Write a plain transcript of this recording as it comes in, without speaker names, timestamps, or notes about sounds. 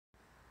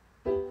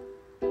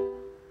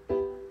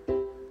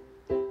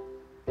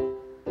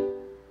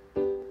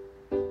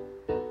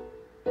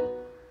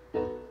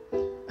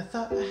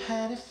thought I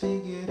had it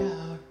figured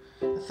out.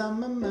 I thought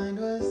my mind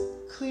was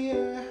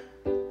clear.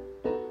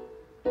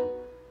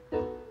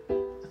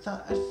 I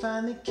thought I'd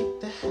finally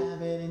kick the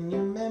habit and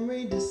your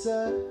memory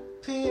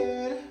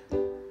disappeared.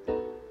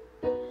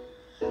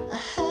 I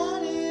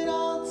had it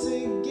all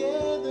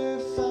together,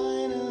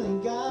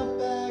 finally got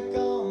back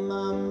on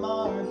my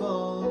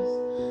marbles.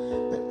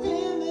 But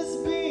in this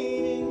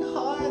beating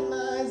heart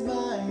lies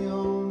my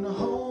own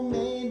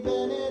homemade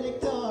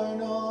Benedict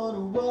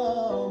Arnold.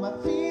 Whoa, my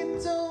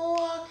feet don't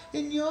walk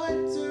in your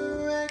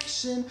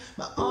direction,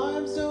 my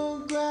arms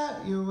don't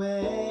grab your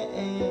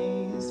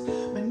waist,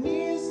 my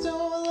knees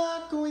don't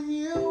lock when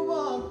you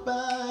walk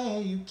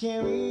by. You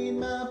can't read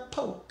my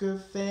poker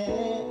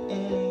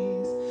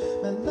face,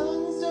 my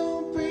lungs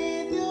don't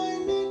breathe your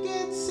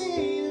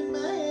nicotine, and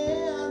my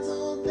hands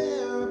hold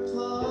their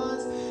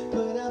applause.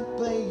 Put up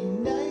a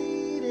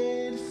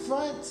united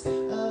front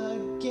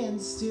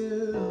against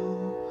you,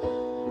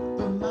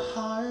 but my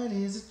heart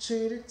is a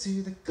traitor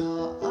to the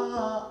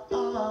cause.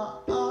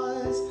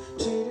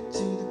 Traitor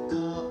to the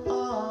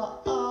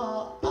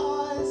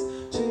cause.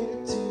 Traitor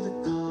to the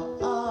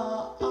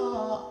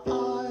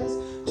cause.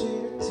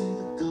 Traitor to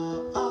the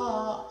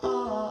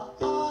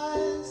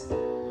cause.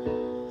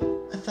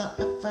 I thought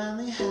I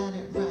finally had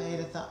it right.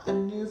 I thought I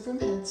knew from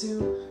head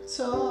to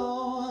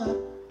toe.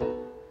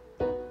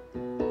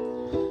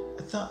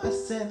 I thought I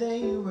said that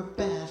you were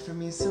bad for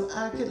me so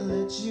I could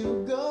let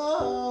you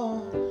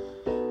go.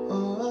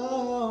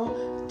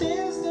 Oh,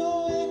 there's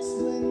no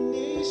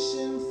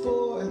explanation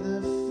for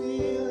the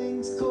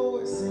feelings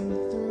coursing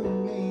through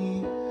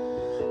me.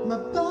 My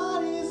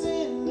body's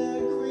in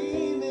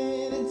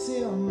agreement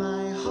until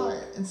my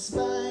heart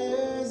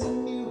inspires a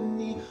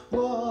mutiny.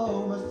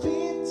 Whoa, my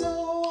feet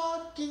don't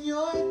walk in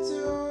your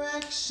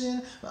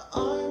direction, my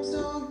arms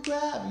don't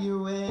grab your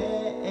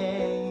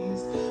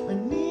waist, my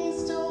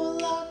knees don't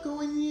lock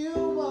when you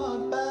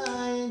walk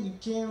by, and you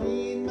can't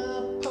read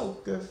my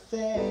poker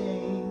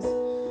face.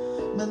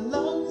 My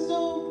lungs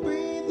don't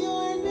breathe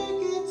your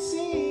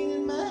nicotine,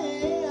 and my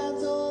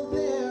hands hold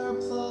their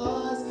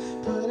applause.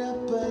 Put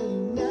up a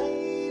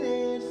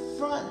united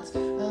front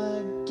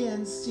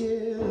against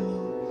you,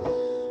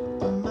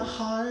 but my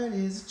heart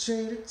is a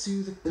traitor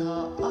to the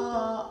cause.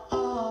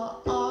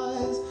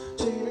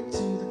 Traitor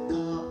to the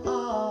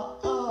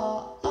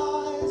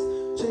cause.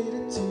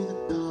 Traitor to the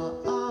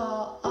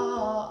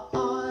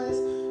cause.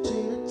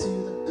 Traitor to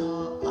the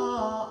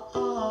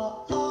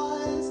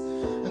cause.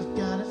 I've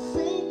gotta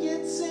fake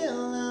it till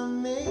I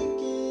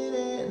make it,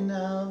 and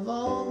I've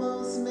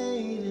almost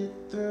made it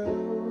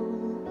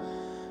through.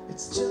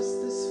 It's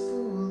just this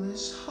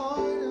foolish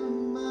heart of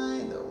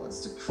mine that wants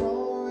to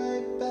crawl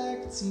right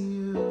back to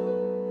you.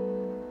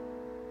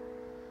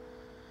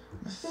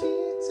 My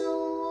feet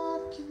don't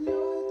walk in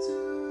your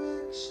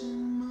direction,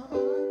 my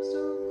arms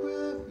don't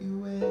grab your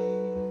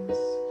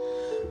waist,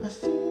 my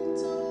feet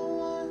don't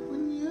walk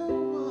when you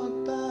walk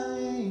by,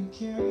 you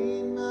can't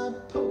read my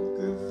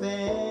poker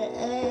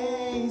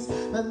face.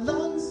 My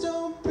lungs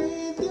don't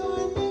breathe your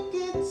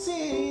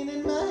nicotine,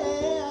 and my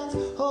hands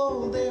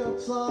hold their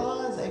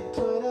applause. I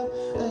put up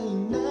a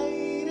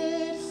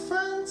united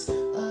front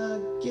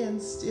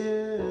against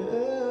you,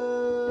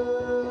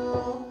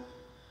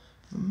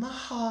 but my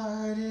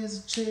heart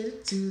is a traitor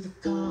to the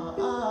cause.